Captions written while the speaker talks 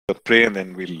Pray and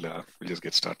then we'll just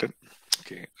get started.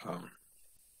 Okay.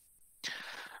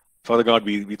 Father God,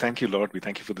 we thank you, Lord. We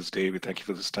thank you for this day. We thank you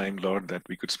for this time, Lord, that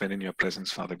we could spend in your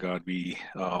presence, Father God.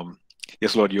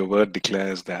 Yes, Lord, your word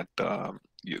declares that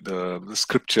the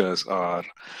scriptures are,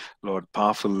 Lord,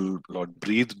 powerful, Lord,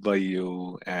 breathed by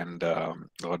you, and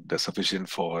Lord, they're sufficient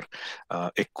for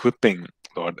equipping,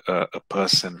 Lord, a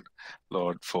person,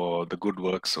 Lord, for the good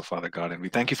works of Father God. And we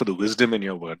thank you for the wisdom in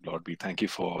your word, Lord. We thank you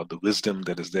for the wisdom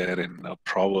that is there in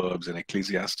Proverbs and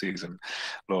Ecclesiastes, and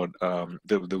Lord,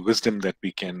 the wisdom that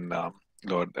we can,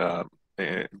 Lord,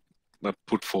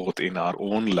 put forth in our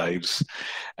own lives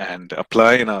and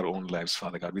apply in our own lives,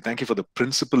 Father God. We thank you for the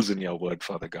principles in your word,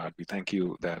 Father God. We thank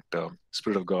you that,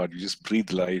 Spirit of God, you just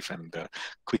breathe life and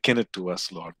quicken it to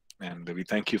us, Lord. And we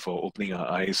thank you for opening our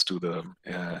eyes to the,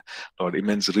 Lord,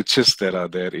 immense riches that are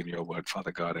there in your word,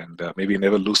 Father God. And may we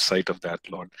never lose sight of that,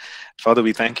 Lord. Father,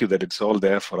 we thank you that it's all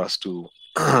there for us to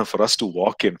for us to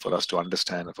walk in, for us to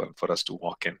understand, for us to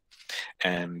walk in.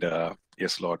 And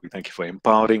yes, Lord, we thank you for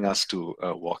empowering us to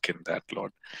walk in that,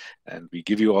 Lord. And we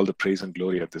give you all the praise and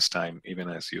glory at this time, even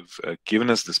as you've given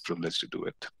us this privilege to do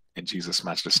it. In Jesus'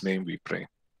 matchless name we pray.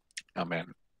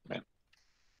 Amen. Amen.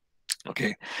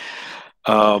 Okay.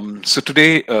 So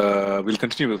today we'll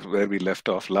continue with where we left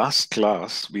off. Last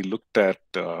class, we looked at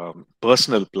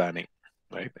personal planning,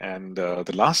 right? And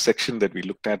the last section that we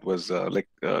looked at was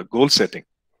goal setting.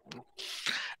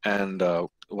 And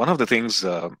one of the things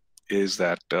is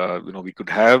that we could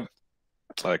have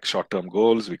like short-term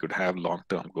goals, we could have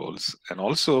long-term goals, and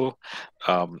also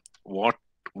what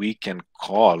we can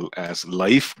call as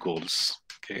life goals.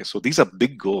 Okay, so these are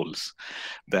big goals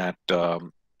that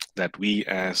that we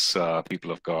as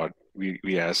people of God, we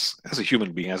as a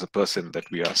human being, as a person, that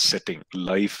we are setting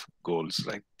life goals.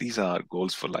 Right, these are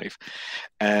goals for life,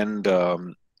 and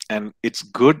it's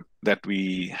good that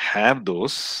we have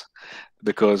those,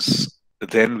 because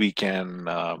then we can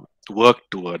work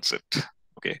towards it.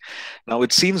 Okay, now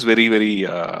it seems very, very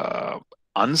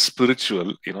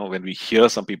unspiritual, when we hear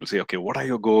some people say, okay, what are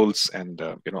your goals, and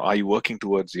are you working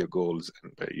towards your goals,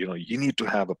 and you need to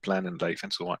have a plan in life,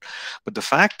 and so on. But the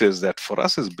fact is that for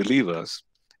us as believers,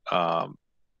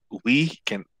 we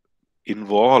can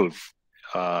involve,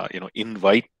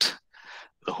 invite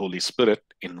the Holy Spirit,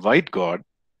 invite God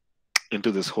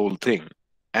into this whole thing,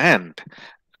 and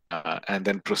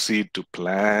then proceed to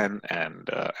plan and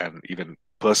even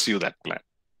pursue that plan.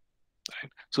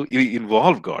 Right? So we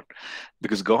involve God,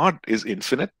 because God is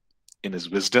infinite in his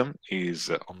wisdom. He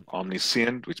is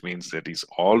omniscient, which means that he's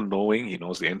all-knowing. He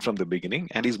knows the end from the beginning,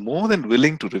 and he's more than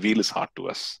willing to reveal his heart to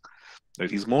us. Right?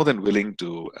 He's more than willing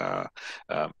to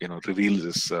reveal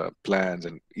his plans,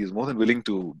 and he's more than willing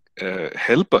to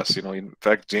help us. In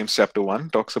fact, James chapter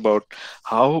 1 talks about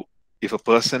how if a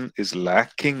person is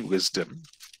lacking wisdom,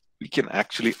 we can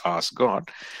actually ask God,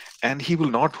 and he will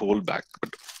not hold back.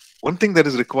 But one thing that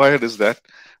is required is that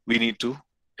we need to,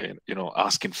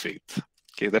 ask in faith.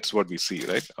 Okay, that's what we see,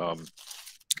 right?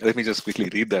 Let me just quickly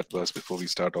read that verse before we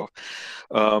start off.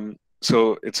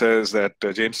 So it says that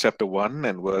James chapter 1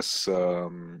 and verse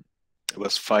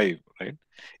 5, right?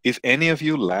 If any of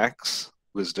you lacks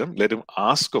wisdom, let him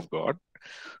ask of God,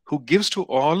 who gives to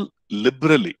all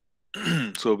liberally.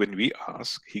 So when we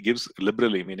ask, he gives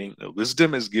liberally, meaning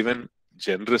wisdom is given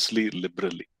generously,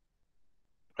 liberally,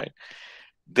 right?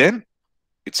 Then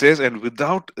it says, and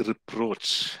without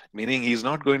reproach, meaning he's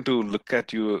not going to look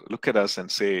at us and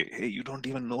say, hey, you don't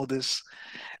even know this,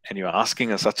 and you're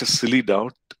asking us such a silly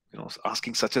doubt,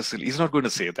 asking such a silly. He's not going to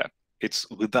say that. It's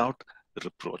without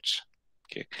reproach.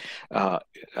 Okay,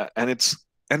 and it's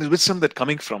wisdom that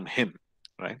coming from him,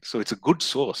 right? So it's a good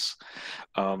source,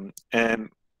 and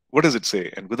what does it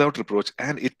say? And without reproach,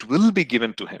 and it will be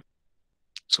given to him.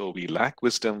 So we lack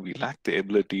wisdom, we lack the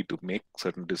ability to make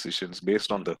certain decisions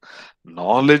based on the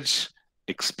knowledge,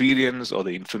 experience, or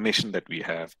the information that we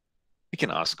have. We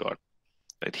can ask God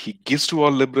that he gives to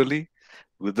all liberally,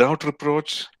 without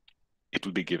reproach, it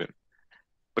will be given.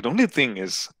 But the only thing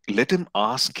is, let him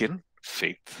ask in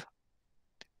faith.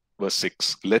 Verse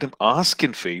 6, let him ask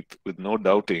in faith with no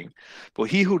doubting, for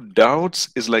he who doubts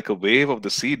is like a wave of the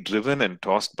sea driven and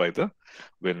tossed by the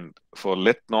wind. For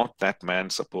let not that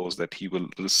man suppose that he will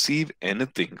receive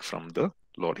anything from the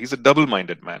Lord. He's a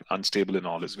double-minded man, unstable in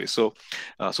all his ways. So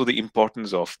the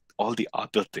importance of all the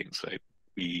other things, right?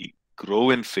 We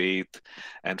grow in faith,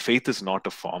 and faith is not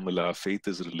a formula. Faith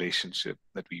is a relationship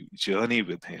that we journey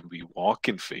with him. We walk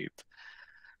in faith.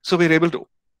 So we're able to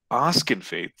ask in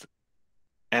faith.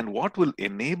 And what will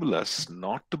enable us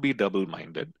not to be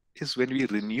double-minded is when we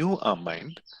renew our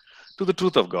mind to the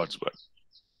truth of God's word.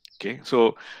 Okay,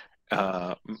 so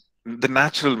The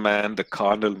natural man, the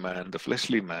carnal man, the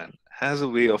fleshly man has a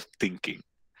way of thinking,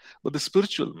 but the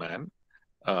spiritual man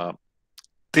uh,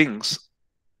 thinks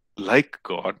like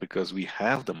God because we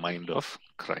have the mind of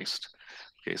Christ.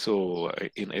 Okay, so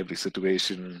in every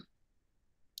situation,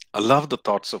 I love the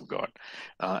thoughts of God,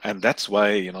 and that's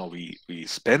why we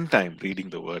spend time reading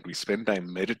the Word. We spend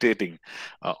time meditating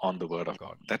on the Word of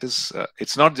God. That is,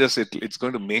 it's not just it's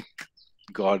going to make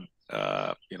God,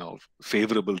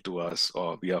 favorable to us,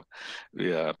 or we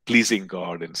are pleasing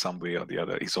God in some way or the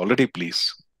other. He's already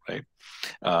pleased, right?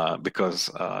 Because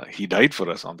He died for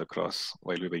us on the cross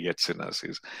while we were yet sinners.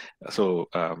 So.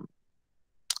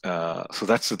 So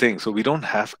that's the thing. So we don't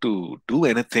have to do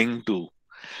anything to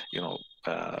you know,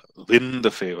 win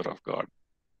the favor of God.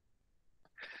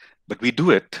 But we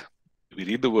do it. We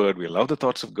read the word, we allow the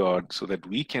thoughts of God so that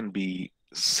we can be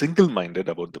single minded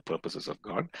about the purposes of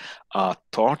God. Our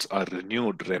thoughts are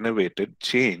renewed, renovated,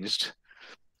 changed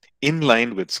in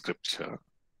line with Scripture.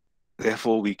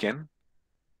 Therefore, we can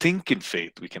think in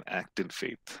faith, we can act in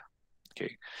faith.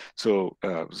 Okay, so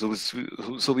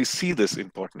we see this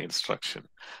important instruction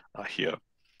here.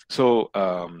 So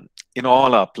in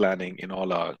all our planning, in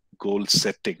all our goal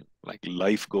setting, like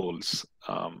life goals,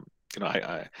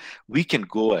 we can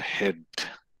go ahead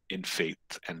in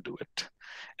faith and do it,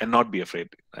 and not be afraid.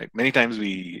 Right? Many times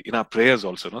we, in our prayers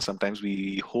also, sometimes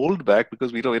we hold back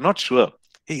because we're not sure.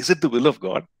 Hey, is it the will of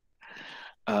God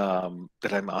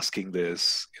that I'm asking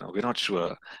this? We're not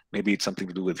sure. Maybe it's something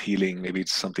to do with healing. Maybe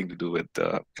it's something to do with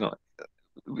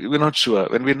we're not sure.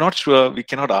 When we're not sure, we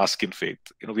cannot ask in faith.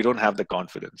 We don't have the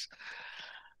confidence.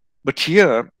 But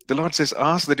here, the Lord says,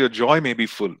 ask that your joy may be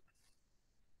full.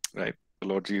 Right? The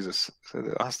Lord Jesus said,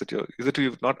 ask that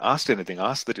you've not asked anything,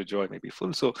 ask that your joy may be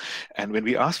full. So, and when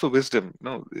we ask for wisdom,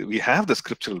 we have the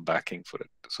scriptural backing for it.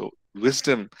 So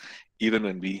wisdom, even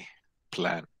when we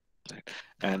plan. Right?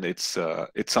 And it's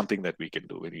something that we can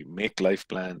do. When we make life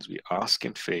plans, we ask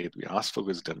in faith, we ask for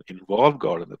wisdom, involve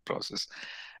God in the process,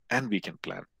 and we can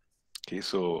plan. Okay,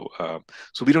 so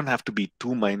we don't have to be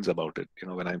two minds about it.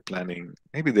 When I'm planning,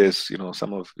 maybe there's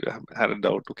some of you have had a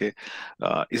doubt. Okay,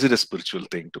 is it a spiritual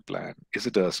thing to plan? Is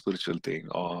it a spiritual thing,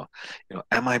 or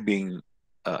am I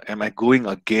going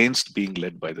against being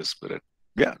led by the Spirit?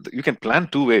 Yeah, you can plan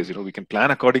two ways. We can plan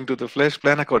according to the flesh,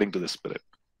 plan according to the Spirit,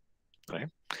 right?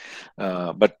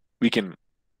 But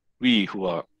we who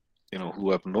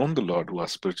have known the Lord, who are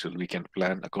spiritual, we can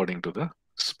plan according to the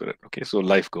Spirit. Okay, so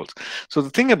life goals. So the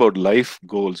thing about life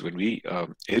goals, when we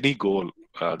any goal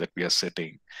that we are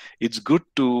setting, it's good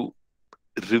to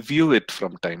review it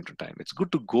from time to time. It's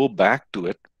good to go back to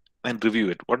it and review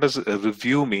it. What does a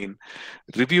review mean?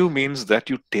 Review means that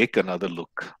you take another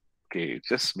look. Okay, it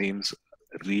just means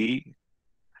re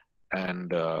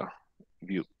and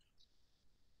view,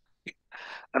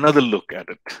 another look at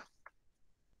it.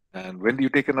 And when do you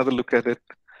take another look at it?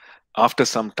 After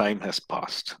some time has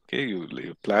passed. Okay,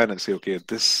 you plan and say, okay,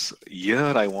 this year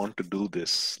I want to do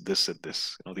this and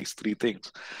this, these three things.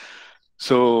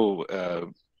 So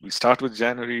we start with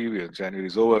January. January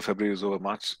is over, February is over,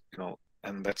 March,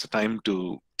 and that's a time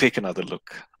to take another look,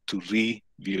 to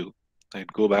review, right?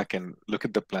 Go back and look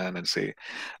at the plan and say,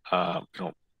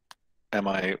 am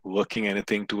I working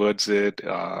anything towards it?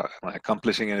 Am I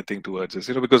accomplishing anything towards this?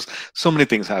 Because so many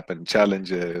things happen,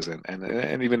 challenges,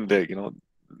 and even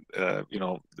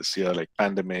this year, like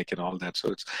pandemic and all that.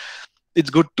 So it's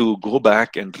good to go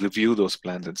back and review those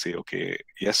plans and say, okay,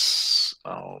 yes,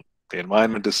 the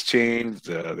environment has changed.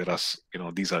 There are,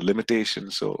 these are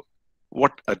limitations. So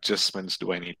what adjustments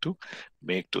do I need to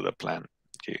make to the plan?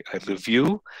 Okay, I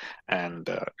review, and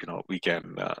we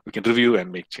can review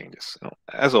and make changes.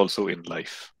 As also in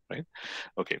life, right?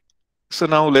 Okay, so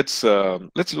now let's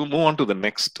move on to the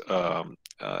next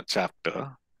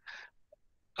chapter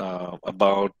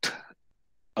about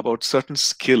certain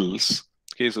skills.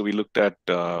 Okay, so we looked at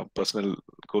personal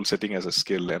goal setting as a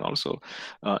skill, and also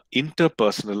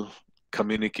interpersonal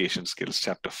communication skills,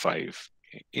 chapter 5.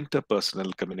 Okay,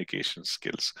 interpersonal communication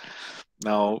skills.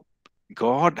 Now,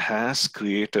 God has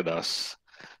created us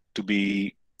to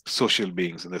be social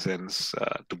beings, in the sense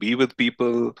to be with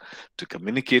people, to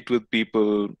communicate with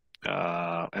people,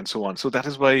 and so on. So that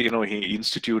is why He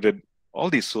instituted all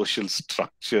these social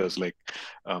structures, like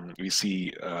we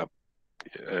see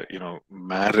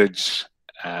marriage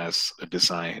as a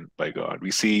design by God.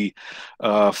 We see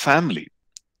family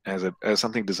as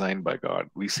something designed by God.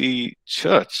 We see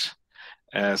church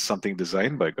as something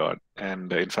designed by God,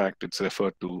 and in fact, it's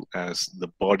referred to as the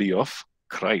body of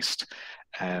Christ.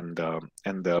 And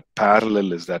the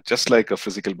parallel is that just like a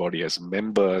physical body has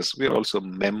members, we are also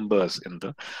members in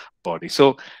the body.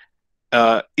 So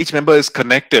each member is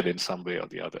connected in some way or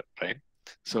the other, right?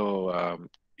 So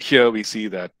here we see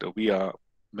that we are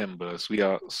members, we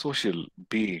are social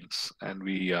beings, and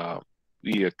we are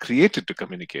created to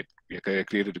communicate. We are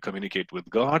created to communicate with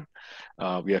God.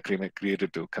 We are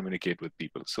created to communicate with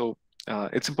people. So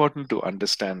it's important to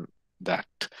understand that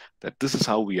that this is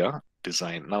how we are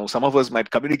designed. Now, some of us might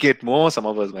communicate more, some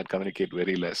of us might communicate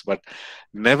very less, but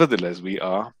nevertheless, we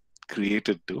are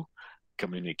created to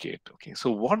communicate. Okay,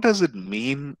 so what does it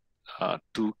mean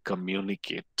to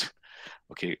communicate?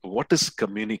 Okay, what is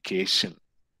communication?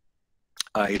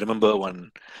 I remember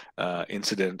one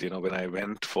incident, when I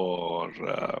went for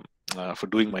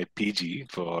doing my PG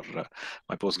for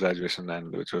my post graduation,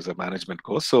 and which was a management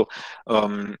course. So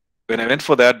when I went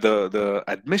for that, the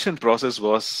admission process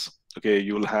was, okay,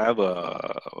 you'll have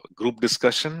a group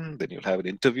discussion, then you'll have an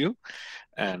interview,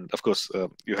 and of course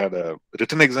you had a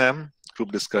written exam,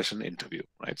 group discussion, interview,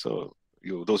 right? So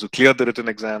those who cleared the written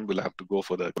exam will have to go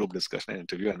for the group discussion and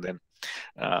interview, and then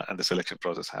and the selection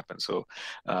process happens. So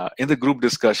in the group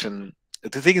discussion,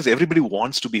 the thing is, everybody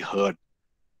wants to be heard,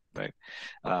 right?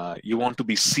 You want to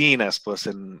be seen as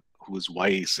person who is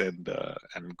wise and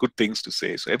good things to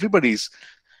say. So everybody's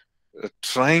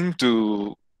trying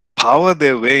to power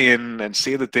their way in and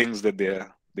say the things that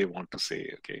they want to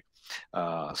say. Okay,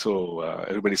 so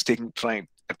everybody's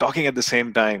talking at the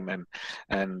same time,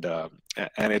 and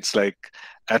it's like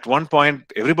at one point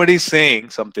everybody's saying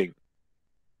something,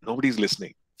 nobody's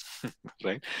listening.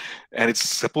 Right, and it's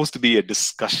supposed to be a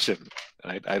discussion,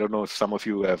 right? I don't know if some of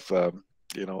you have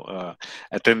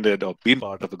attended or been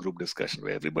part of a group discussion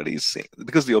where everybody is saying,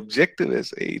 because the objective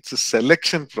is, hey, it's a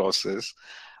selection process.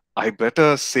 I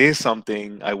better say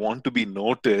something. I want to be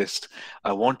noticed.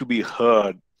 I want to be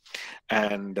heard.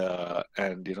 And so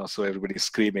everybody's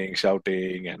screaming,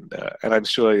 shouting, and I'm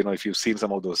sure, if you've seen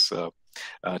some of those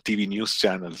TV news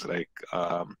channels, which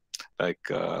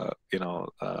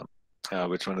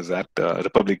one is that?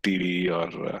 Republic TV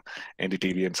or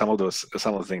NDTV, and some of the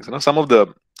things. Some of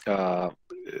the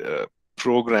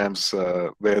programs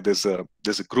where there's a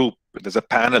group, there's a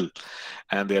panel,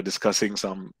 and they are discussing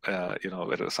some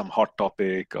whether some hot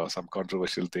topic or some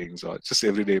controversial things or just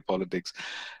everyday politics.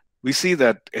 We see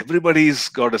that everybody's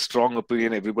got a strong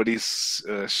opinion, everybody's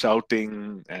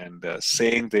shouting and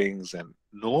saying things, and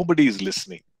nobody's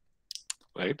listening,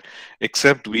 right?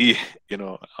 Except we,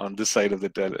 on this side of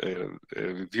the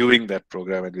viewing that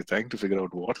program, and we're trying to figure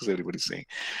out what is everybody saying.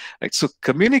 Right? So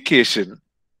communication,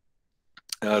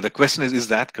 the question is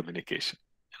that communication?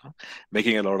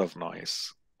 Making a lot of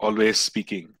noise, always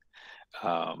speaking,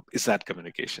 is that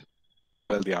communication?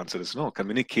 Well, the answer is no.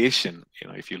 Communication,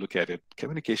 if you look at it,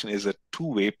 communication is a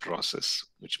two-way process,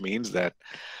 which means that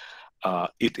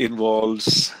it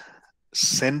involves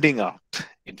sending out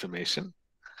information.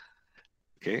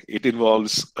 Okay, it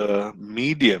involves a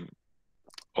medium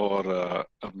or a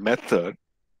method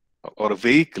or a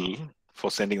vehicle for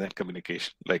sending that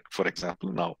communication. Like, for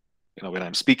example, now, when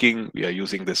I'm speaking, we are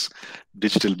using this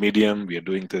digital medium. We are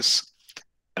doing this,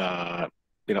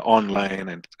 online,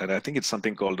 and I think it's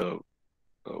something called a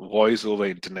voice over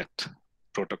internet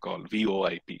protocol,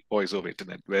 VoIP, voice over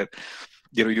internet, where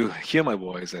you hear my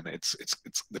voice, and it's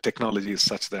the technology is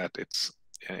such that it's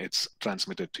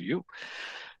transmitted to you.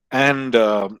 And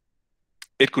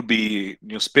it could be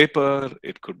newspaper,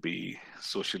 it could be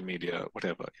social media,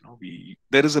 whatever.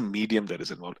 There is a medium that is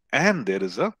involved, and there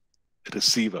is a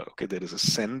receiver. Okay, there is a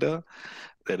sender,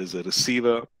 there is a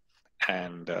receiver,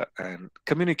 and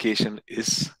communication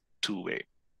is two-way.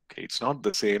 Okay, it's not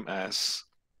the same as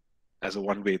a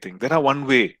one-way thing. There are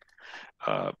one-way,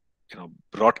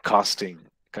 broadcasting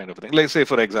kind of thing. Like, say,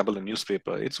 for example, a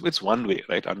newspaper, it's one way,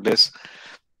 right? Unless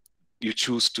you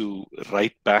choose to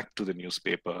write back to the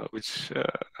newspaper, which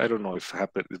I don't know if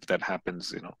that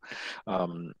happens.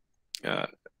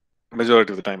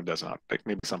 Majority of the time it does not. Like,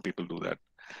 maybe some people do that,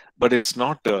 but it's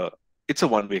not. It's a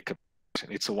one-way communication.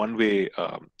 It's a one-way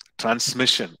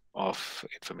transmission of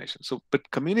information. So, but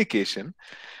communication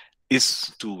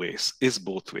is two ways, is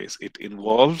both ways. It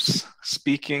involves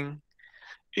speaking,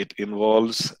 it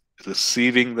involves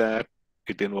receiving that,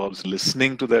 it involves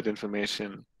listening to that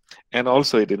information, and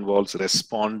also it involves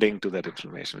responding to that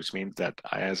information, which means that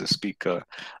I, as a speaker,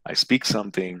 I speak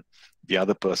something, the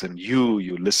other person, you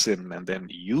listen, and then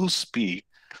you speak,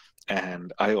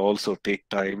 and I also take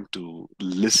time to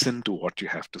listen to what you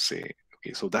have to say.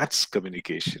 Okay, so that's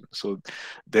communication. So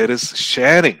there is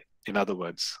sharing, in other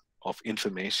words, of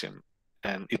information,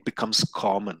 and it becomes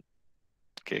common,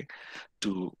 okay,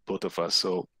 to both of us.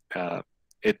 So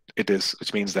it is,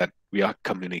 which means that we are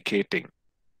communicating.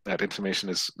 That information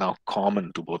is now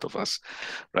common to both of us,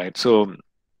 right? So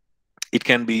It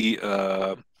can be,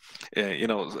 you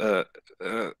know,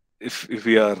 if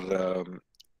we are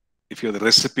if you're the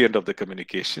recipient of the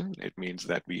communication, it means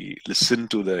that we listen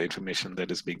to the information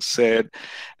that is being said,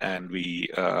 and we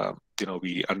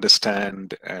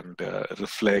understand and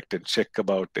reflect and check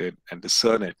about it and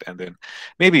discern it. And then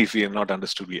maybe if we have not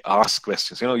understood, we ask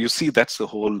questions. You see, that's the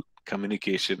whole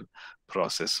communication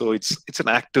process. So it's an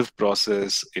active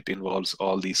process. It involves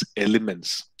all these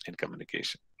elements in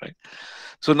communication, right?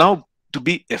 So now, to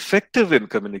be effective in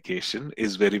communication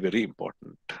is very, very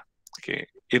important. Okay,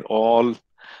 in all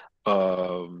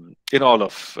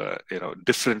of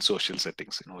different social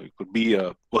settings. You could be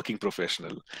a working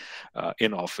professional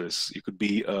in office. You could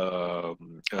be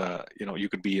you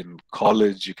could be in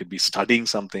college. You could be studying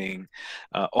something,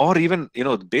 or even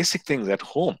the basic things at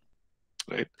home.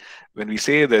 Right? When we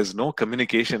say there's no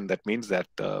communication, that means that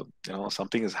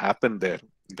something has happened there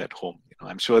in that home.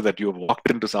 I'm sure that you have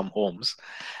walked into some homes,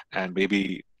 and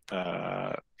maybe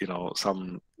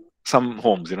some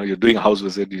homes. You're doing a house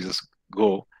visit. You just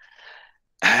go,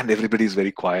 and everybody's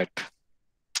very quiet.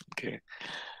 Okay,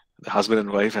 the husband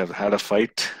and wife have had a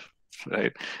fight,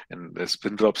 right? And there's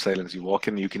pin drop silence. You walk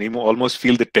in, you can even almost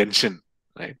feel the tension,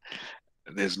 right?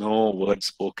 There's no word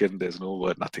spoken. There's no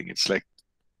word, nothing. It's like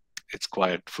it's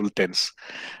quiet, full tense,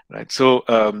 right? So,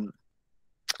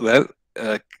 well,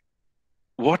 uh,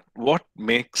 what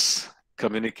makes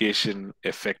communication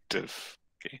effective?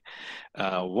 Okay,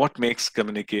 what makes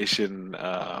communication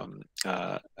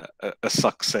a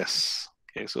success?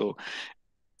 Okay, so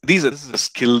this is a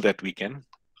skill that we can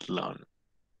learn.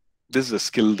 This is a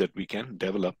skill that we can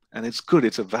develop, and it's good.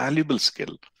 It's a valuable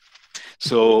skill.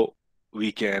 So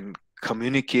we can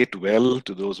communicate well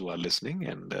to those who are listening,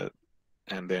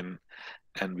 and then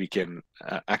we can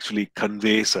actually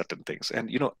convey certain things.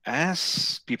 And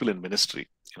as people in ministry,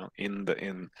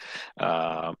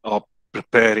 or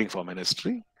preparing for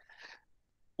ministry,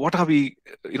 what are we've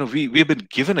been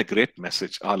given a great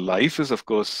message. Our life is, of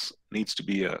course, needs to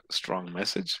be a strong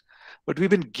message, but we've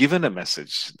been given a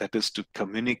message that is to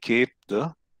communicate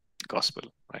the gospel,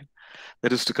 right?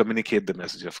 That is to communicate the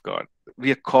message of God.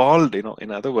 We are called,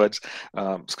 in other words,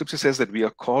 scripture says that we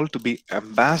are called to be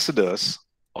ambassadors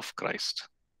of Christ.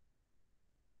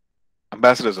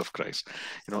 Ambassadors of Christ.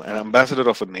 An ambassador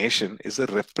of a nation is a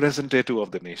representative of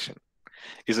the nation,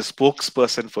 is a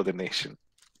spokesperson for the nation,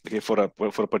 okay, for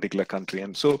a particular country.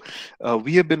 And so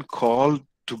we have been called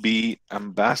to be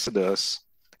ambassadors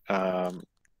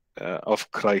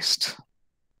of Christ.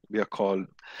 We are called,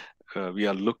 we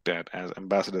are looked at as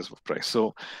ambassadors of Christ.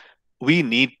 So we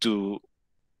need to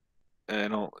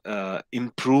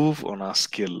improve on our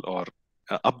skill, or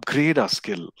upgrade our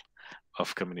skill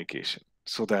of communication,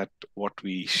 so that what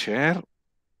we share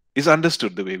is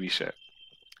understood the way we share.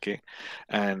 Okay,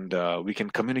 and we can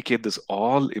communicate this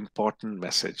all important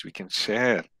message. We can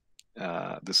share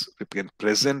this. We can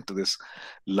present this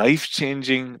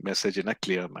life-changing message in a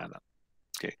clear manner.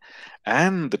 Okay,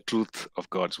 and the truth of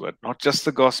God's word, not just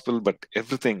the gospel, but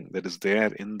everything that is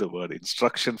there in the word,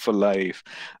 instruction for life,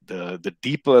 the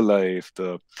deeper life,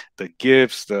 the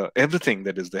gifts, the everything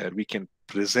that is there. We can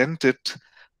present it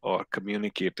or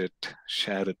communicate it,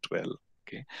 share it well.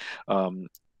 Okay,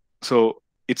 so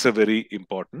it's a very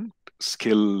important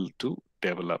skill to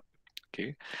develop.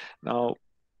 Okay, now,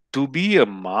 to be a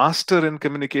master in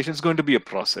communication is going to be a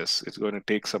process. It's going to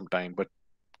take some time, but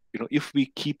if we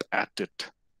keep at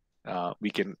it, we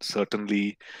can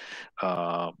certainly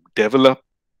develop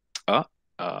a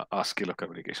skill of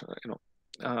communication.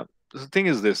 The thing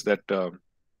is this, that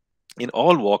in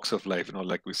all walks of life,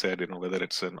 like we said, whether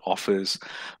it's an office,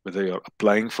 whether you're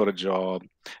applying for a job,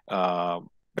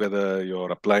 whether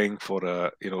you're applying for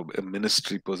a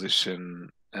ministry position,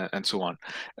 and so on.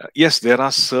 Yes, there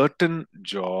are certain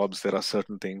jobs, there are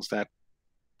certain things that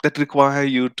require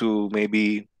you to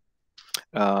maybe,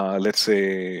 let's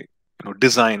say,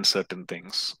 design certain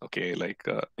things. Okay, like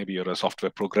maybe you're a software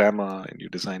programmer and you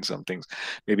design some things.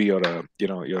 Maybe you're an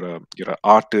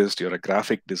artist, you're a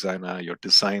graphic designer, you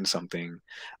design something.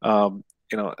 So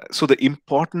the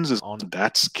importance is on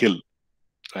that skill,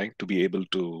 right, to be able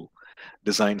to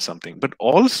design something. But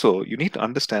also you need to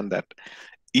understand that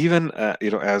even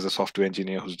as a software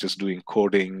engineer who's just doing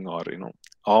coding,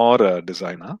 or a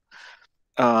designer,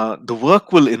 the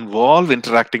work will involve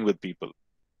interacting with people,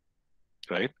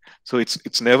 right? So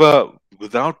it's never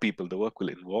without people. The work will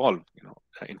involve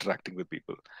interacting with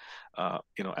people.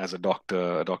 As a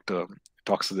doctor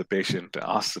talks to the patient,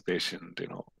 asks the patient,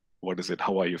 what is it,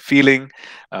 how are you feeling,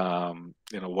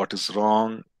 what is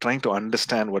wrong, trying to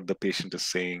understand what the patient is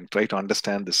saying, try to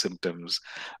understand the symptoms,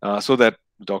 so that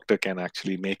doctor can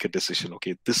actually make a decision.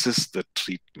 Okay, this is the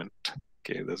treatment.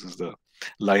 Okay, this is the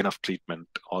line of treatment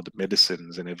or the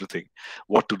medicines and everything,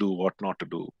 what to do, what not to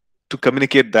do, to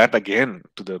communicate that again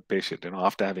to the patient,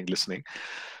 after having listening.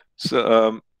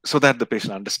 So that the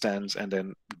patient understands and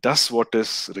then does what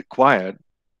is required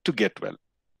to get well.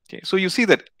 Okay, so you see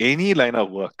that any line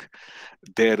of work,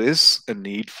 there is a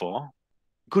need for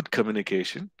good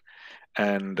communication,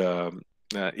 and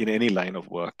in any line of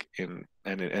work, in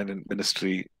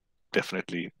ministry,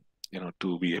 definitely,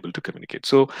 to be able to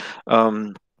communicate.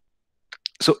 Um,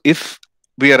 so if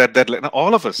we are at that level,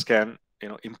 all of us can,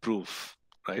 improve,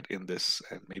 right, in this,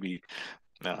 and maybe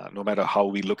no matter how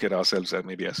we look at ourselves,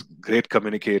 maybe as great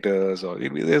communicators, or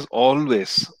there's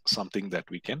always something that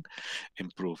we can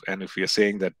improve. And if we are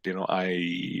saying that,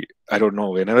 I don't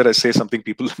know, whenever I say something,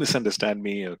 people misunderstand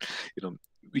me, or,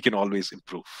 we can always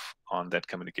improve on that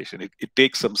communication. It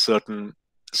takes some certain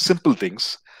simple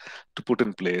things to put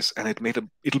in place, and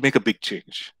it'll make a big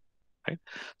change, right?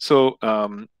 So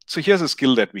here's a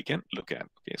skill that we can look at.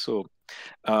 Okay, so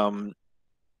um,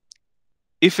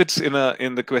 if it's in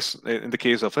the question, in the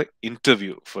case of an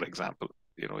interview, for example,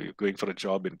 you're going for a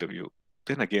job interview,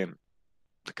 then again,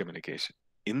 the communication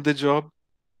in the job,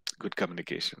 good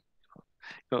communication.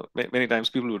 Many times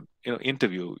people would,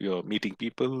 interview, you're meeting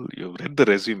people, you've read the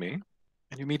resume,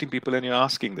 and you're meeting people and you're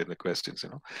asking them the questions,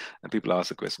 and people ask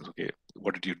the questions, okay,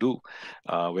 what did you do,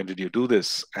 when did you do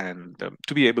this, and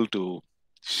to be able to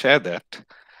share that,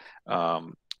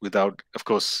 without, of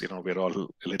course, we're all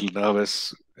a little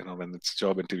nervous, when it's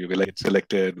job interview, will I get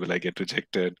selected, will I get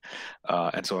rejected,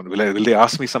 and so on, will they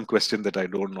ask me some question that I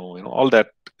don't know, all that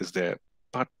is there.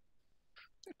 But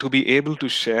to be able to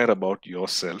share about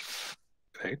yourself,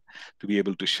 right, to be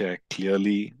able to share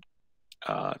clearly,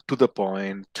 to the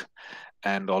point,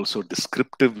 and also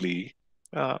descriptively,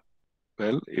 uh,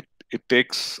 well, it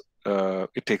takes a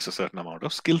certain amount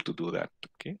of skill to do that.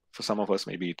 Okay, for some of us,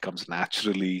 maybe it comes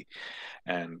naturally,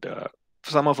 and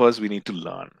for some of us, we need to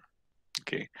learn.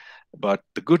 Okay, but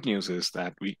the good news is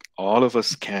that we all of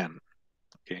us can.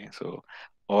 Okay, so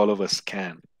all of us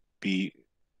can be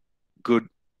good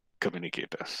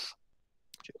communicators.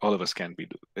 Okay, all of us can be,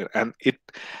 and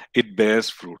it bears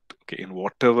fruit. Okay, in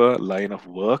whatever line of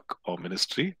work or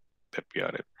ministry that we are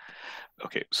in.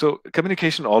 Okay, so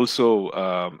communication also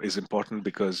is important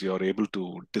because you're able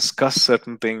to discuss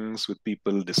certain things with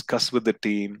people, discuss with the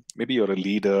team. Maybe you're a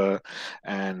leader,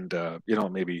 and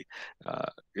maybe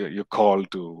you're called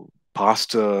to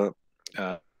pastor,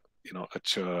 uh, a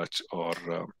church, or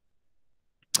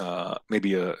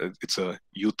maybe it's a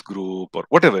youth group or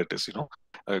whatever it is.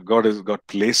 God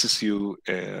places you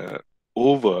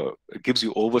over, gives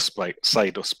you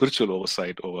oversight or spiritual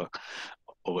oversight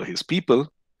over His people.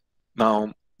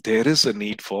 Now, there is a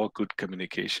need for good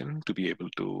communication to be able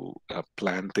to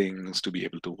plan things, to be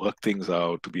able to work things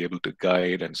out, to be able to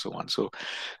guide, and so on. So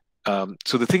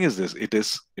the thing is this: it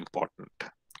is important.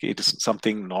 Okay, it is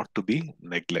something not to be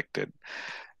neglected.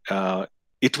 Uh,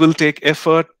 it will take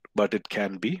effort, but it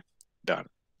can be done.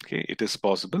 Okay, it is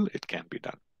possible. It can be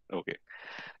done. Okay,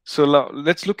 so now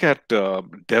let's look at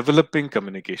developing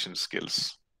communication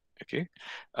skills. Okay.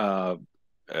 Uh,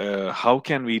 how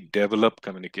can we develop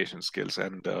communication skills,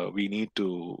 and we need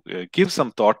to give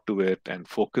some thought to it and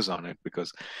focus on it,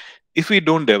 because if we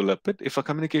don't develop it, if our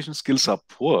communication skills are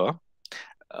poor,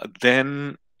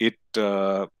 then it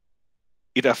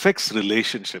affects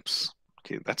relationships.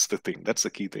 Okay, that's the thing, that's the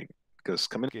key thing, because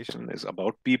communication is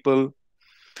about people.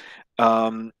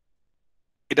 um,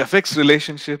 it affects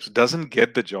relationships, doesn't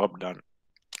get the job done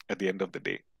at the end of the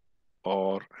day,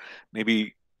 or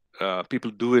maybe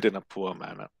people do it in a poor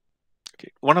manner.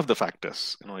 Okay, one of the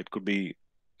factors, it could be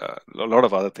a lot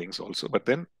of other things also, but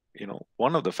then,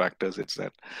 one of the factors is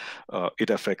that it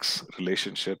affects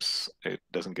relationships. It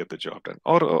doesn't get the job done,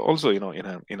 or also, in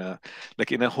a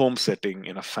like in a home setting,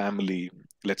 in a family,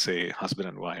 let's say husband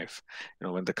and wife,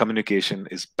 when the communication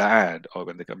is bad or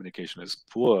when the communication is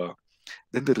poor,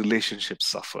 then the relationship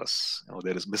suffers.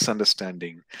 There is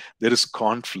misunderstanding, there is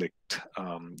conflict,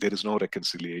 there is no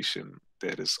reconciliation,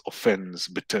 there is offense,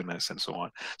 bitterness, and so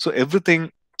on. So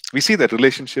everything, we see that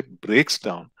relationship breaks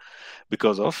down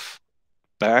because of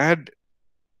bad,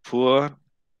 poor,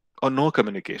 or no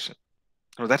communication.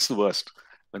 That's the worst.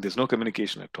 When there's no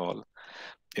communication at all,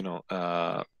 you know,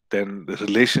 uh, then the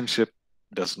relationship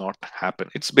does not happen.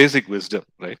 It's basic wisdom,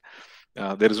 right?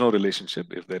 There is no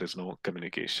relationship if there is no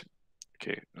communication.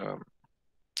 Okay.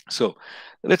 So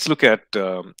let's look at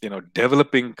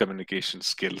developing communication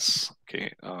skills.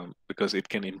 Okay, because it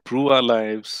can improve our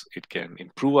lives, it can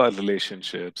improve our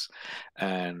relationships,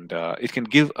 and it can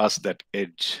give us that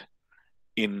edge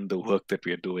in the work that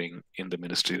we are doing, in the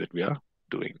ministry that we are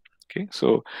doing. Okay,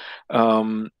 so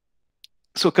um,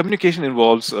 So communication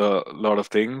involves a lot of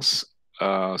things.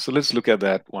 So let's look at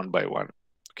that one by one.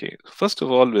 Okay, first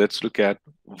of all, let's look at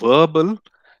verbal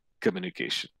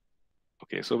communication.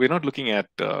 Okay, so we're not looking at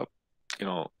you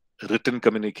know written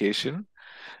communication.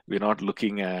 We're not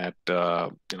looking at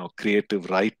creative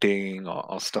writing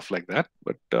or stuff like that.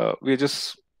 But we're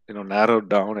just narrowed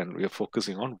down and we're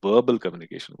focusing on verbal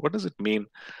communication. What does it mean?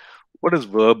 What does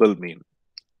verbal mean?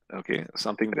 Okay,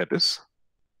 something that is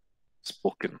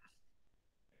spoken,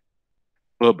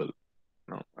 verbal.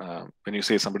 When you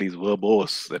say somebody is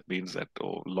verbose, that means that a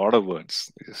lot of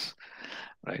words is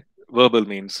right. Verbal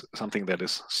means something that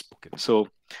is spoken. So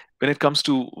when it comes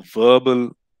to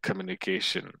verbal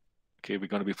communication, okay, we're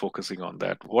going to be focusing on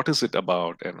that. What is it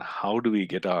about, and how do we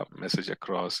get our message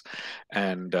across?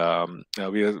 And we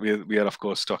are of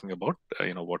course talking about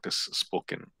what is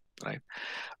spoken, right?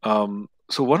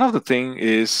 So one of the thing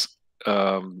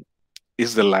um,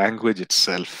 is the language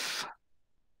itself.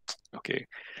 Okay,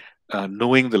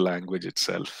 knowing the language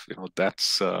itself,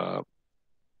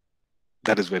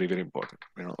 that is very, very important.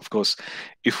 Of course,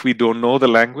 if we don't know the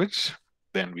language,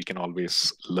 then we can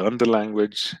always learn the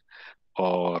language,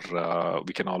 or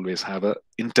we can always have a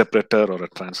interpreter or a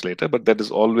translator. But that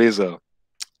is always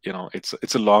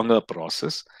it's a longer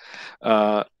process.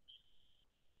 Uh,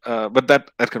 but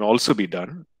that can also be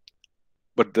done.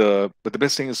 But the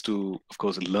best thing is to, of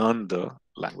course, learn the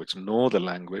language, know the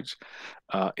language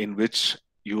in which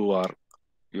you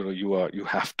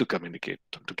have to communicate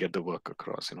to get the work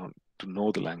across, to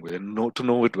know the language and to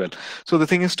know it well. So the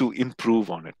thing is to improve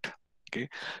on it. Okay,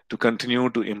 to continue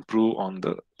to improve on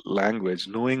the language,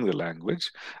 knowing the language,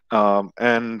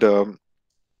 and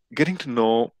getting to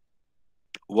know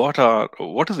what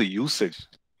is the usage,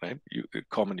 right?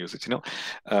 Common usage.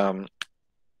 um,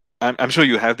 I'm sure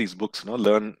you have these books,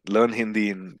 learn Hindi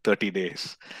in 30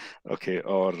 days, okay,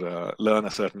 or learn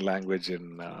a certain language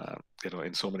in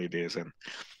so many days.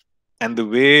 And the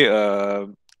way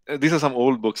these are some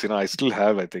old books, I still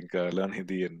have, I think, learn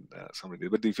Hindi in some way.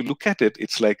 But if you look at it,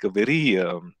 it's like a very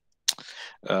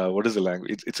what is the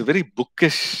language? It's a very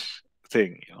bookish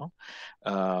thing.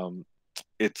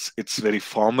 It's very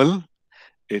formal.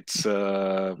 It's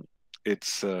uh,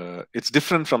 it's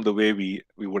different from the way we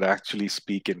would actually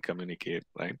speak and communicate,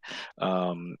 right?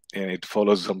 And it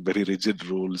follows some very rigid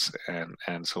rules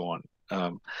and so on.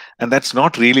 And that's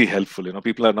not really helpful.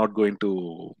 People are going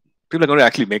to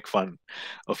actually make fun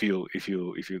of you if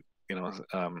you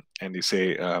and you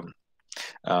say uh,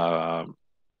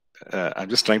 I'm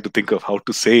just trying to think of how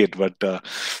to say it, but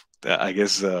I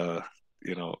guess my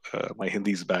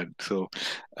Hindi is bad, so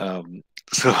um,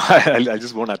 so I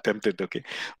just won't attempt it. Okay,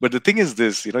 but the thing is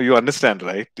this, you understand,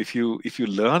 right? If you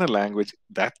learn a language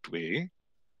that way,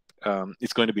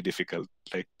 it's going to be difficult,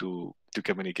 like to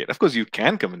communicate. Of course, you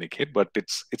can communicate, but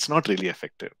it's not really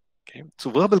effective. Okay, so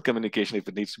verbal communication, if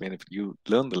it needs to be, and if you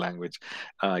learn the language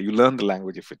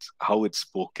if it's how it's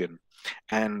spoken,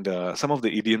 and some of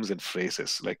the idioms and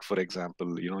phrases. Like for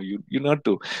example, you need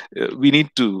to we need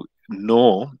to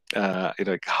know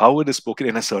like how it is spoken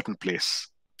in a certain place,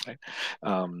 right?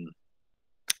 Um,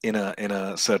 in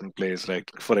a certain place,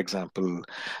 like for example,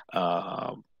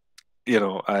 uh, you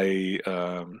know i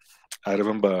um, I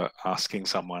remember asking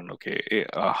someone, okay,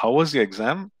 how was your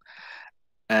exam?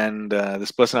 And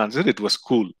this person answered, it was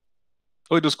cool.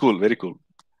 Oh, it was cool, very cool.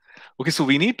 Okay, so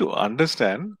we need to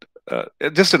understand,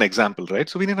 just an example, right?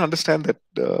 So we need to understand that,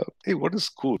 hey, what is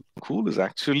cool? Cool is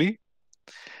actually,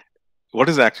 what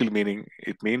is actually meaning?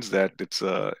 It means that it's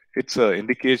a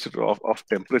indicator of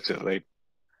temperature, right?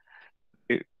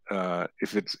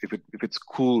 If it's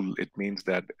cool, it means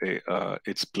that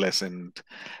it's pleasant,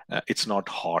 it's not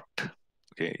hot.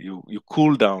 Okay, you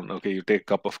cool down. Okay, you take a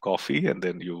cup of coffee and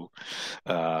then you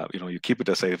keep it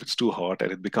aside if it's too hot,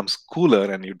 and it becomes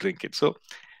cooler and you drink it. So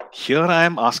here I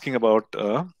am asking about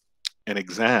an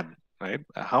exam, right?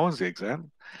 How was the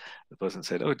exam? The person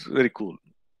said, oh, it's very cool.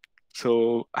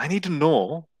 So I need to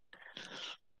know,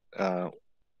 uh,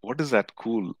 what does that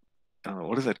cool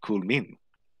mean,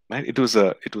 right? It was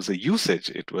a usage.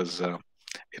 It was a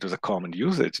common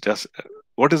usage. Just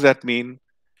what does that mean?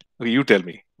 Okay, you tell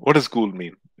me. What does cool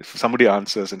mean? If somebody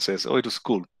answers and says, "Oh, it was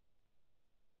cool,"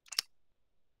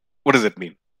 what does it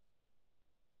mean?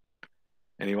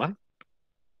 Anyone?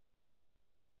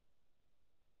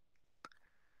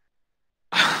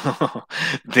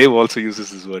 Dave also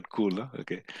uses this word cool. Huh?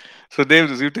 Okay. So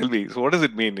Dave, you tell me. So what does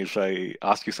it mean if I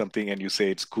ask you something and you say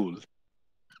it's cool?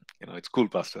 It's cool,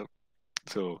 Pastor.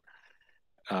 So,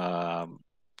 um,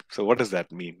 so what does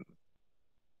that mean?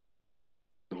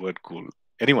 The word cool.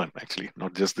 Anyone, actually,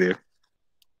 not just Dave.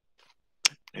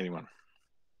 Anyone?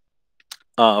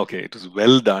 Okay. It was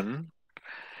well done.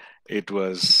 It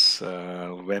was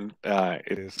when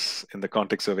it is in the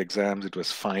context of exams, it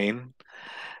was fine.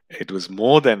 It was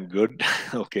more than good.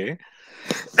 Okay.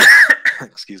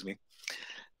 Excuse me.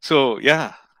 So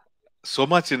yeah, so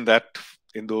much in that,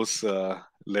 in those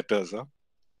letters, huh?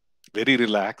 Very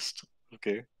relaxed.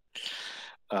 Okay.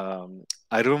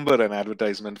 I remember an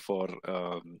advertisement for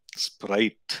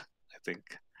Sprite, I think,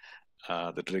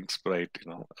 the drink Sprite,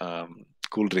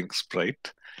 cool drink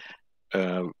Sprite,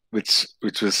 which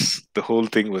was, the whole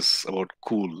thing was about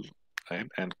cool, right?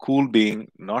 And cool being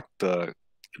not the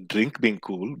drink being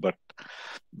cool, but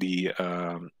the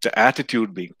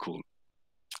attitude being cool.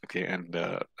 Okay, and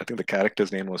I think the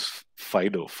character's name was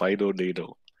Fido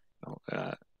Dado.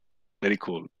 Very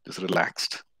cool, just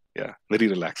relaxed. Yeah, very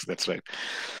relaxed. That's right.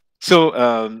 So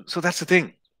that's the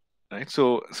thing, right?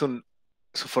 So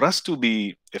for us to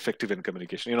be effective in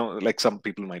communication, like some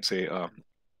people might say,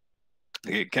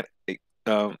 hey, can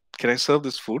I serve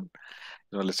this food?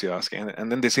 Let's say ask,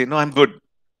 and then they say, no, I'm good.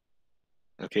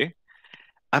 Okay,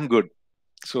 I'm good.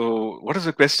 So what is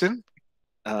the question?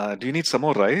 Do you need some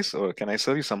more rice, or can I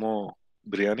serve you some more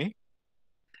biryani?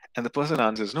 And the person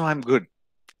answers, no, I'm good.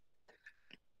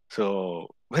 So,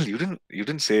 well, you didn't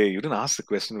ask the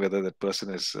question whether that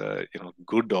person is,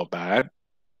 good or bad,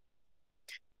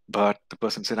 but the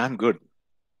person said, I'm good.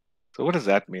 So what does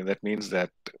that mean? That means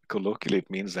that colloquially, it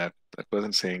means that that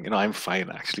person saying, I'm fine,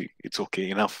 actually. It's okay.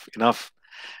 Enough.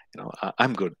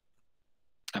 I'm good.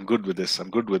 I'm good with this. I'm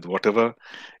good with whatever,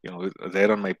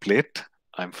 there on my plate.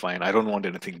 I'm fine. I don't want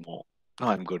anything more. No,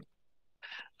 I'm good.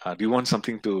 Do you want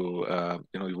something to,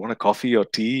 you want a coffee or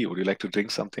tea? Would you like to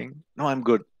drink something? No, I'm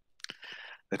good.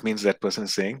 That means that person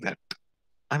is saying that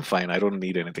I'm fine. I don't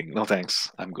need anything. No, thanks.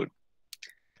 I'm good.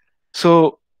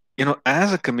 So,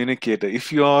 as a communicator,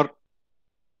 if we are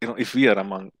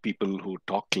among people who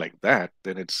talk like that,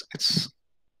 then it's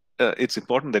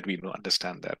important that we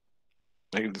understand that.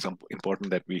 Right? It's important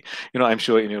that I'm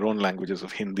sure in your own languages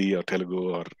of Hindi or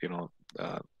Telugu or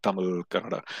Tamil,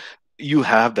 Kannada, you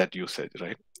have that usage,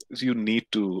 right? So you need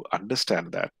to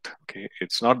understand that. Okay,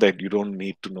 it's not that you don't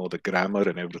need to know the grammar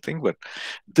and everything, but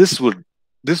this would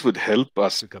this would help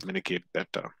us to communicate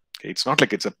better. Okay, it's not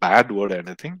like it's a bad word or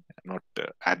anything. I'm not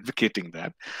advocating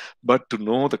that, but to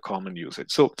know the common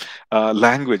usage. So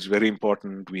language, very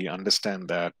important. We understand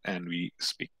that and we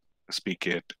speak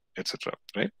it, etc.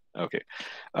 Right? Okay.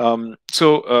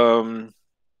 Also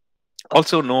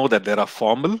know that there are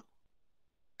formal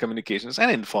communications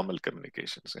and informal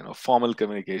communications. Formal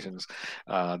communications,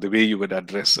 the way you would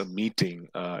address a meeting,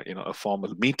 a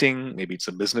formal meeting, maybe it's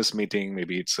a business meeting,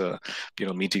 maybe it's a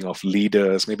meeting of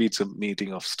leaders, maybe it's a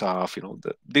meeting of staff.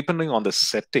 Depending on the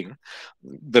setting,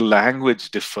 the language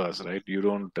differs, right? You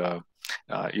don't go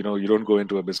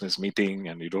into a business meeting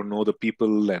and you don't know the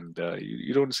people, and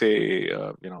you don't say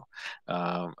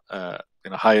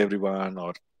hi everyone,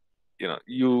 or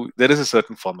there is a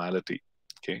certain formality.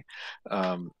 Okay.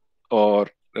 um, or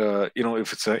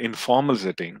if it's an informal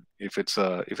setting, if it's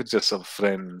just some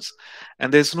friends,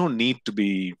 and there's no need to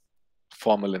be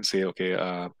formal and say, okay,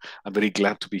 I'm very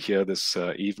glad to be here this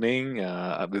evening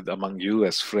among you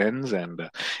as friends, and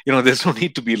there's no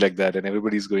need to be like that, and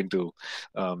everybody's going to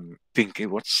think, hey,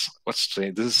 what's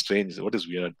strange, this is strange, what is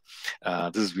weird,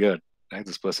 this is weird, right?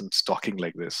 This person's talking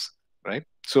like this, right?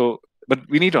 So, but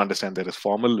we need to understand there is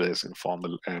formal, there is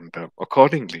informal, and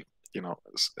accordingly,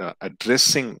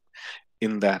 addressing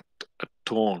in that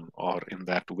tone or in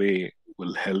that way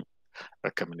will help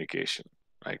a communication,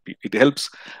 right? It helps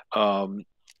um,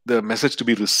 the message to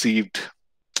be received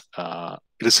well,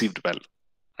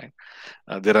 right?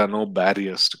 There are no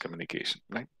barriers to communication,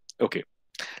 right? Okay,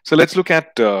 so let's look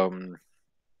at the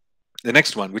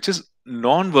next one, which is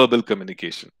non-verbal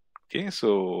communication. Okay,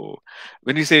 so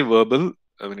when we say verbal,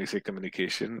 when we say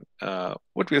communication,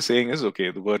 what we are saying is, okay,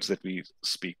 the words that we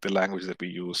speak, the language that we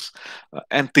use,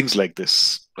 and things like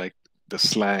this, like the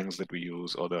slangs that we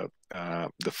use, or the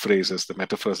phrases, the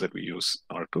metaphors that we use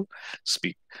in order to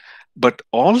speak. But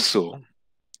also,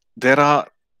 there are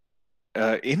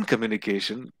in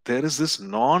communication, there is this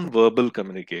non-verbal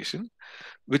communication,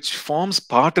 which forms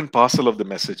part and parcel of the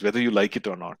message, whether you like it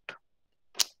or not.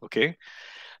 Okay,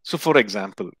 so for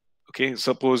example, okay,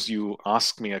 suppose you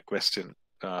ask me a question.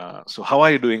 So how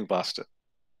are you doing, Pastor?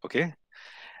 Okay,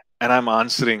 and I'm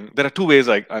answering. There are two ways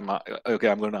I'm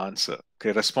going to answer.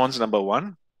 Okay, response number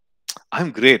one, I'm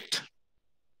great.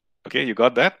 Okay, you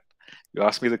got that? You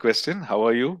ask me the question, how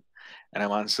are you? And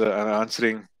I'm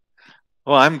answering,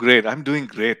 oh, I'm great. I'm doing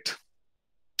great.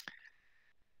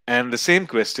 And the same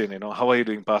question, how are you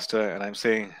doing, Pastor? And I'm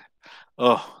saying,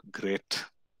 oh, great.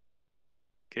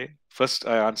 Okay, first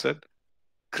I answered,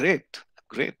 great,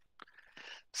 great.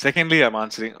 Secondly, I'm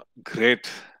answering great.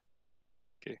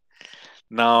 Okay.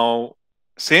 Now,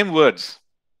 same words.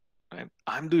 Right?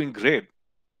 I'm doing great.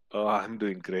 Oh, I'm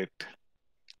doing great.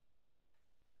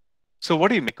 So, what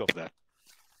do you make of that?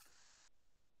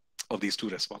 Of these two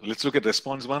responses? Let's look at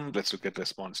response one. Let's look at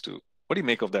response two. What do you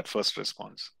make of that first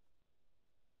response?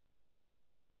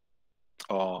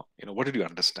 Or what did you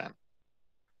understand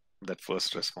that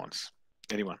first response?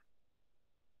 Anyone?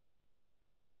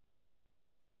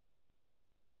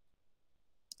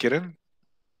 Kiran?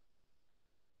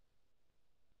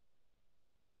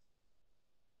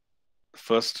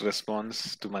 First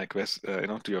response to my question,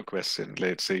 to your question.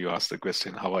 Let's say you asked the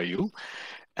question, "How are you?"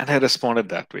 And I responded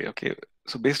that way. Okay.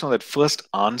 So based on that first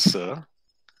answer,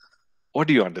 what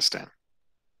do you understand?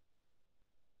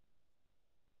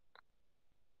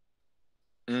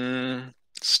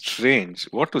 Strange.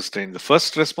 What was strange? The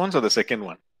first response or the second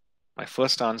one? My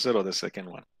first answer or the second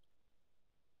one?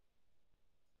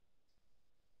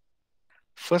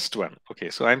 First one. Okay.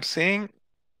 So I'm saying,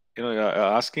 you're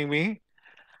asking me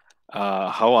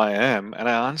how I am, and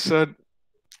I answered,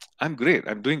 I'm great.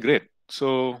 I'm doing great.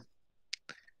 So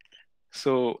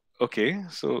okay.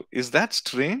 So is that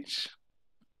strange?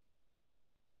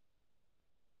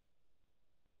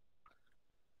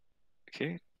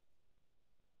 Okay.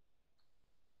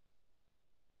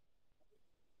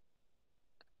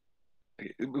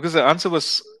 Because the answer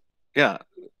was, yeah,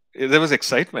 there was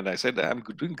excitement. I said, I'm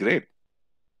doing great.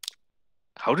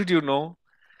 How did you know?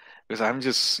 Because I'm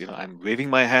just, I'm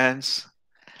waving my hands.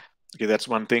 Okay, that's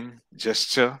one thing.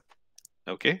 Gesture.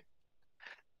 Okay.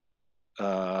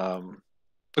 Um,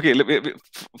 okay.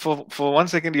 For 1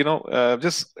 second,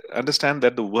 just understand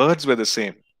that the words were the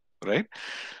same, right?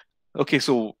 Okay,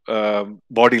 so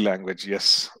body language.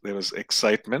 Yes, there was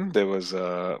excitement. There was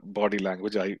body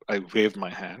language. I waved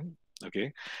my hand.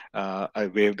 Okay, I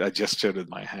gestured with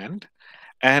my hand.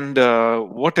 And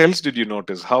what else did you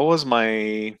notice? How was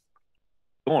my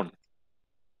tone?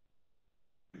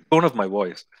 Tone of my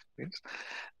voice. Yes,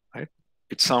 right?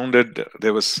 It sounded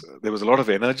there was a lot of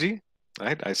energy,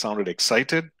 right? I sounded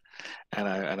excited, and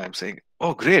I'm saying,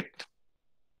 "Oh, great!"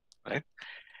 Right?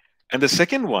 And the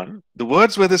second one, the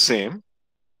words were the same.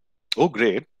 "Oh,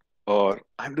 great!" or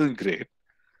 "I'm doing great,"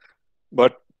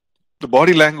 but the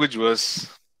body language was,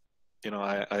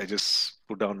 I just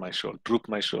put down my shoulder, drooped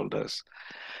my shoulders,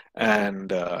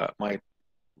 and my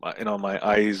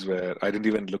eyes were. I didn't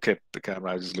even look at the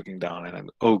camera. I was just looking down, and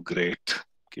oh, great.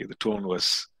 Okay, the tone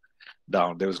was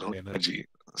down. There was no energy.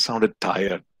 Sounded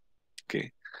tired.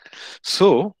 Okay,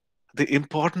 so the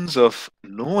importance of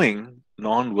knowing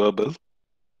non-verbal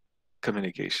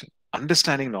communication,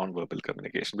 understanding non-verbal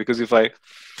communication, because if I,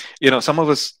 some of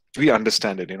us we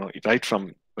understand it, right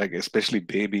from like especially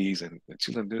babies and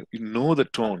children, you know the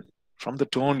tone. From the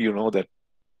tone, you know that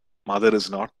mother is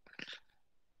not,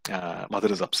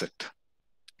 mother is upset.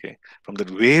 Okay, from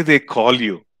the way they call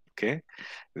you. Okay,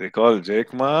 they call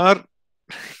Jaykmar.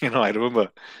 I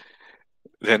remember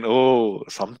then. Oh,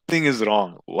 something is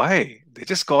wrong. Why? They're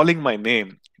just calling my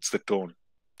name. It's the tone,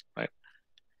 right?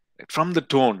 From the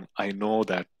tone, I know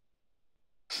that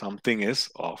something is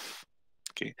off.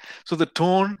 Okay, so the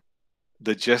tone,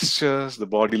 the gestures, the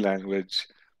body language,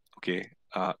 okay,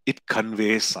 it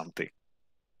conveys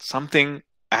something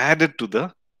added to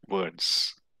the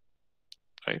words,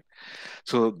 right?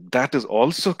 So that is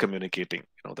also communicating.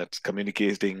 That's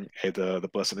communicating either the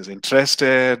person is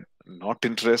interested, not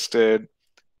interested,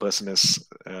 person is,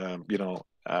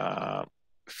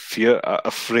 fear,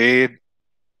 afraid,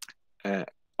 uh,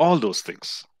 all those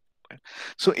things. Right?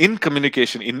 So in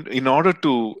communication, in order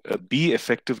to be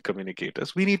effective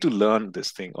communicators, we need to learn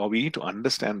this thing, or we need to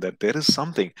understand that there is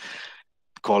something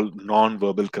called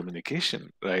non-verbal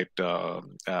communication, right?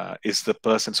 Is the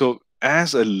person. So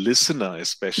as a listener,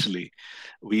 especially,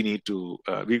 we need to.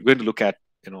 We're going to look at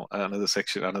another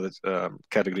section, another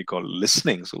category called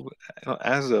listening. So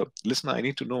as a listener, I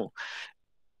need to know.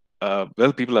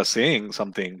 Well, people are saying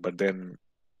something, but then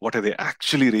what are they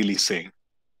actually really saying,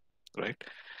 right?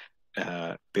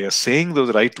 They are saying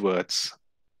those right words,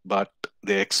 but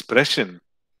the expression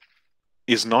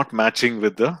is not matching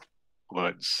with the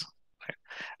words. Right?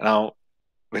 Now,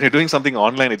 when you're doing something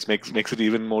online, it makes it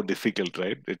even more difficult,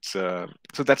 right? It's so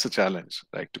that's a challenge,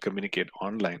 like to communicate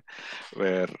online,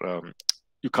 where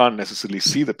you can't necessarily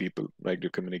see the people, right?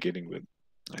 You're communicating with.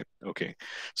 Right? Okay,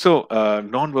 so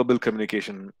non-verbal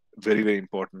communication very very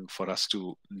important for us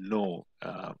to know.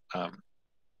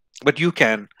 But you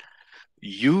can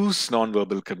use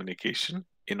nonverbal communication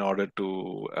in order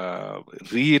to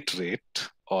reiterate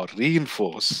or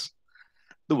reinforce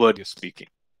the word you're speaking.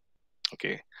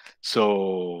 Okay,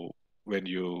 so when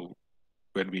you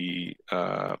when we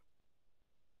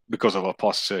because of our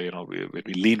posture, when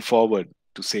we lean forward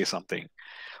to say something,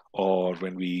 or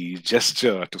when we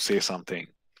gesture to say something,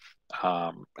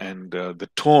 and the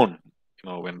tone,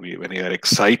 when we are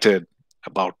excited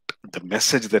about the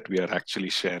message that we are actually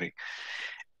sharing,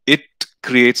 it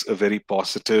creates a very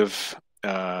positive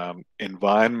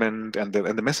environment, and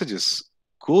the messages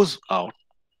goes out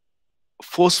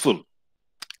forceful,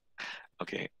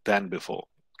 okay, than before.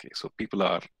 Okay, so people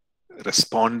are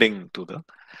responding to the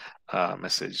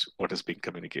message, what is being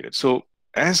communicated. So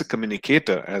as a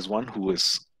communicator, as one who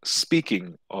is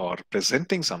speaking or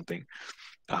presenting something,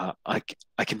 I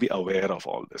can be aware of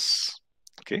all this.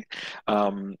 Okay.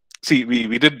 See,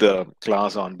 we did the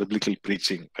class on biblical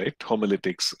preaching, right?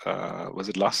 Homiletics. Was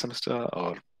it last semester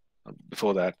or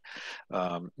before that?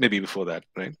 Maybe before that,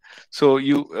 right? So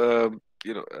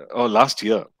or last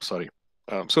year, sorry.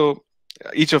 So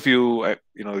each of you,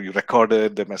 you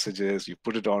recorded the messages, you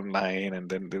put it online, and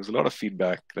then there was a lot of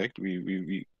feedback, right?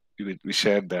 We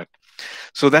shared that.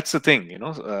 So that's the thing, in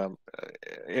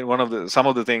some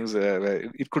of the things,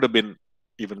 it could have been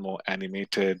even more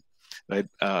animated, right?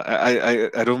 I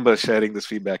remember sharing this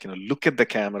feedback, look at the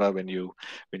camera when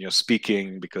you're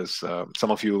speaking, because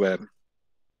some of you were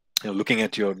looking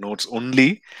at your notes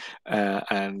only,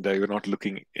 and you're not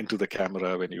looking into the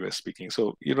camera when you were speaking.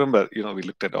 So you remember, we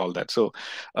looked at all that. So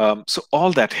so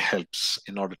all that helps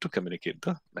in order to communicate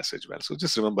the message well. So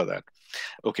just remember that.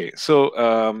 Okay,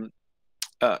 so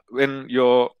when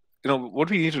you're what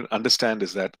we need to understand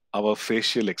is that our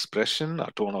facial expression,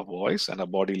 our tone of voice, and our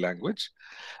body language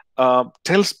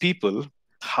tells people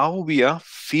how we are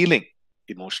feeling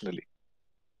emotionally.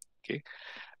 Okay,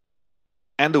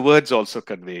 and the words also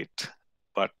convey it.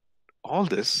 But all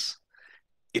this,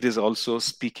 it is also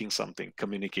speaking something,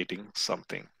 communicating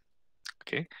something.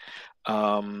 Okay,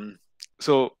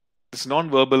 so this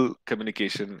non-verbal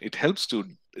communication, it helps to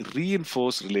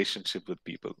reinforce relationship with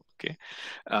people. Okay,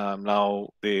 now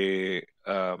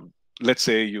let's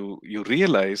say you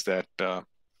realize that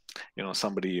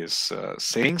somebody is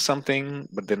saying something,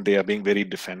 but then they are being very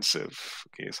defensive.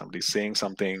 Okay, somebody's saying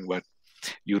something, but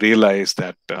you realize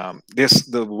that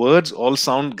the words all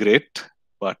sound great,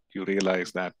 but you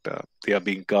realize that they are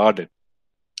being guarded.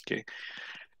 Okay,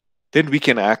 then we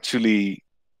can actually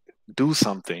do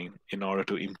something in order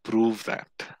to improve that,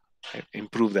 right?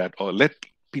 Improve that, or let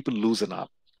people loosen up.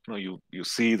 You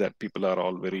see that people are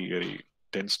all very, very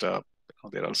tensed up.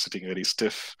 They're all sitting very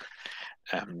stiff,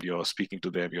 and you're speaking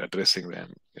to them, you're addressing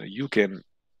them. You can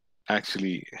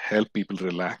actually help people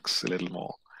relax a little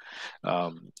more.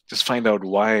 Just find out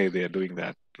why they are doing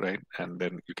that, right? And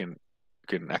then you can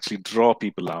actually draw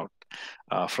people out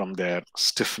from their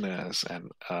stiffness,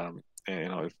 and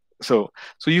so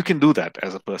you can do that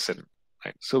as a person,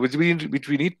 right? So which means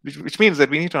that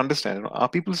we need to understand, are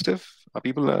people stiff? Are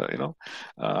people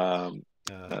Yeah.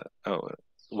 oh,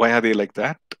 why are they like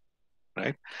that,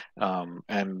 right?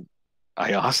 And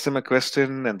I asked them a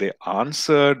question and they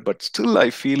answered, but still I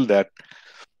feel that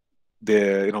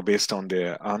they're, based on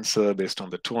their answer, based on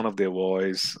the tone of their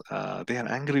voice, they are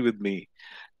angry with me.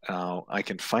 I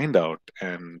can find out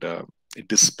and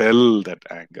dispel that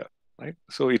anger, right?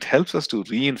 So it helps us to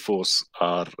reinforce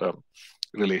our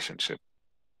relationship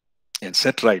and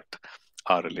set right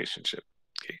our relationship.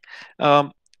 Okay.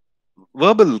 Um,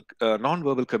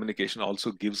 non-verbal communication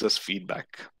also gives us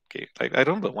feedback. Okay, like I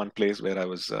remember one place where I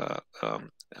was it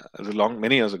was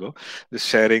many years ago, just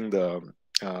sharing the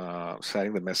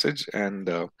message, and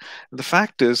the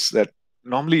fact is that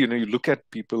normally, you look at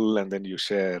people and then you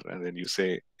share and then you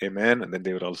say amen, and then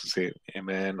they would also say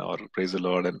amen or praise the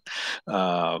Lord, and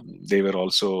they were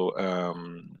also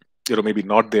maybe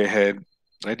nod their head,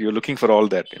 right? You're looking for all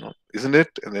that, isn't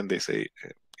it? And then they say,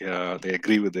 yeah, they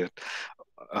agree with it.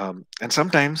 And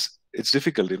sometimes it's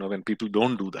difficult, when people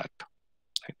don't do that,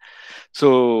 right?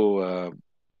 So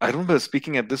I remember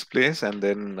speaking at this place, and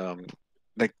then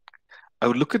like I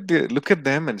would look at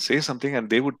them and say something, and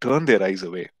they would turn their eyes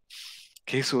away.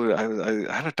 Okay, so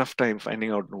I had a tough time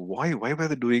finding out why were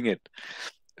they doing it.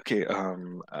 Okay,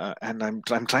 and I'm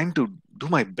trying to do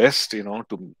my best,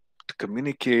 to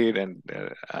communicate, and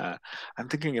I'm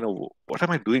thinking, what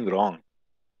am I doing wrong?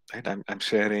 Right, I'm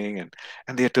sharing, and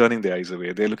they're turning their eyes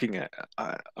away, they're looking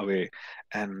away,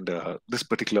 and this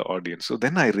particular audience. So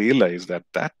then I realized that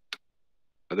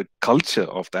the culture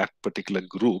of that particular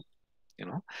group,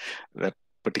 that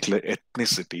particular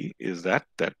ethnicity, is that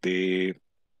they,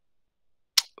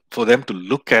 for them to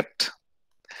look at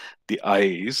the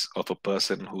eyes of a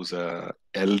person who's a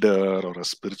elder or a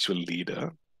spiritual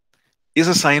leader is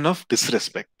a sign of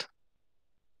disrespect.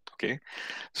 Okay,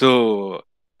 so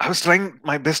I was trying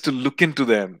my best to look into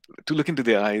them, to look into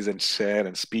their eyes and share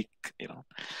and speak,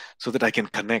 so that I can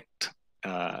connect.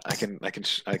 I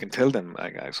can tell them,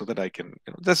 so that I can.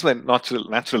 That's my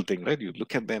natural thing, right? You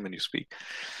look at them and you speak.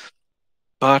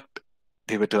 But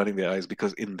they were turning their eyes,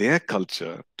 because in their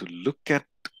culture, to look at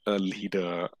a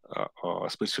leader, or a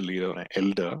spiritual leader or an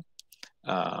elder,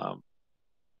 um,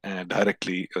 and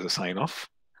directly, as a sign of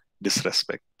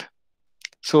disrespect.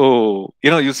 So,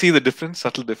 you see the difference,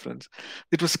 subtle difference.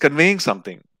 It was conveying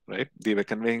something, right? They were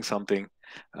conveying something.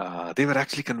 They were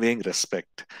actually conveying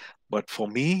respect. But for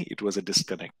me, it was a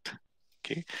disconnect.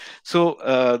 Okay. So,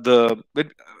 at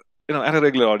a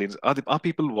regular audience, are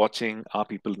people watching? Are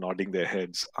people nodding their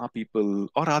heads?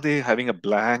 Or are they having a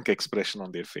blank expression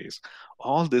on their face?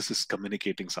 All this is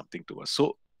communicating something to us.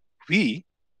 So, we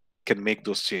can make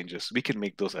those changes. We can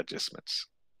make those adjustments.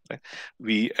 Right?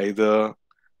 We either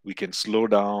we can slow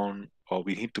down, or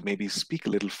we need to maybe speak a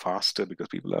little faster, because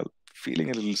people are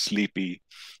feeling a little sleepy,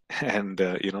 and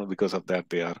because of that,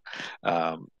 they are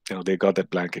they got that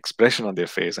blank expression on their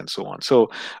face, and so on. So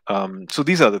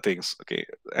these are the things. Okay.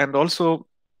 And also,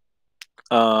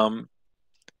 um,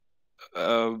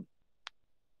 uh,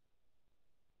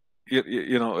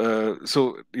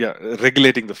 so yeah,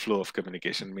 regulating the flow of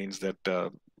communication means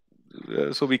that,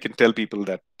 so we can tell people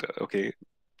that, okay,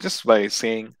 just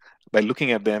by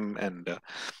looking at them, and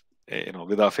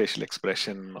with our facial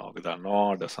expression, or with our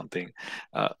nod or something,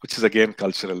 which is again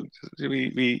cultural,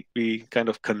 we kind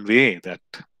of convey that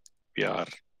we are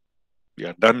we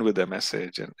are done with the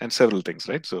message, and several things,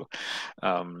 right? So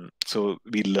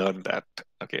we learn that.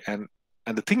 Okay. And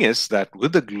the thing is that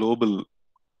with the global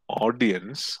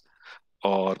audience,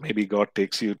 or maybe God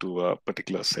takes you to a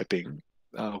particular setting,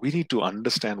 we need to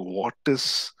understand what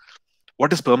is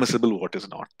permissible, what is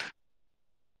not.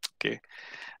 Okay.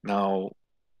 Now,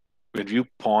 when you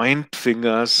point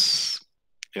fingers,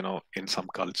 in some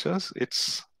cultures,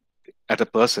 it's at a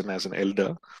person as an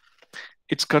elder,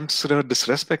 it's considered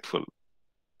disrespectful.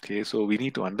 Okay. So we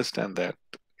need to understand that.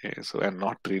 Okay. So, and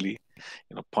not really,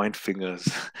 point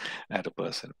fingers at a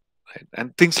person, right?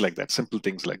 And things like that, simple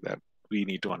things like that, we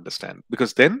need to understand,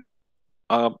 because then,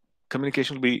 uh,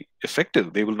 communication will be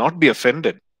effective. They will not be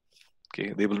offended.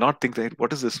 Okay. They will not think that,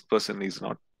 what is this person? He's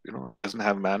not, doesn't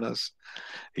have manners.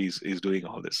 He's doing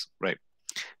all this. Right.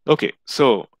 Okay.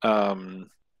 So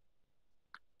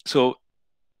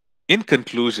in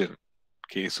conclusion,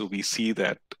 okay, so we see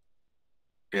that,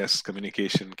 yes,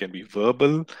 communication can be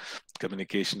verbal.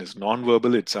 Communication is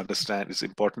non-verbal. It's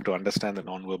important to understand the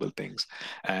non-verbal things,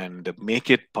 and make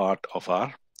it part of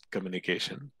our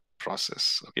communication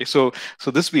process. Okay. So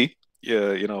this week,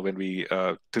 when we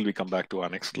till we come back to our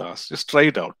next class, just try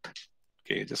it out.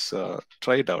 Okay. Just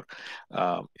try it out,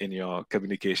 in your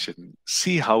communication.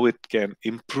 See how it can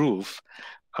improve,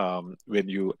 when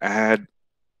you add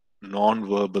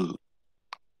non-verbal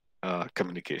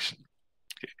communication.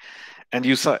 Okay. And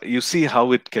you see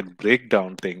how it can break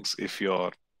down things if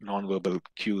your non-verbal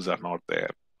cues are not there.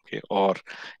 Okay. Or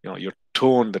your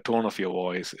tone, the tone of your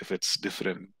voice, if it's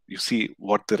different, you see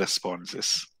what the response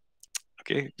is.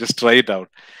 Okay. Just try it out,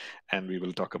 and we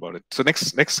will talk about it. So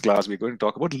next class, we're going to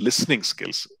talk about listening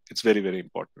skills. It's very, very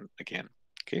important again.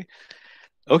 Okay.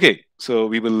 Okay. So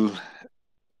we will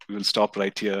stop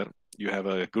right here. You have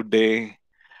a good day,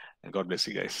 and God bless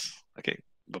you guys. Okay.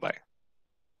 Bye-bye.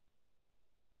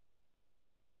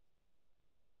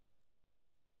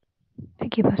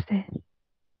 Thank you, Pastor.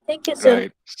 Thank you, sir.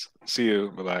 Right. See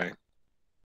you. Bye-bye.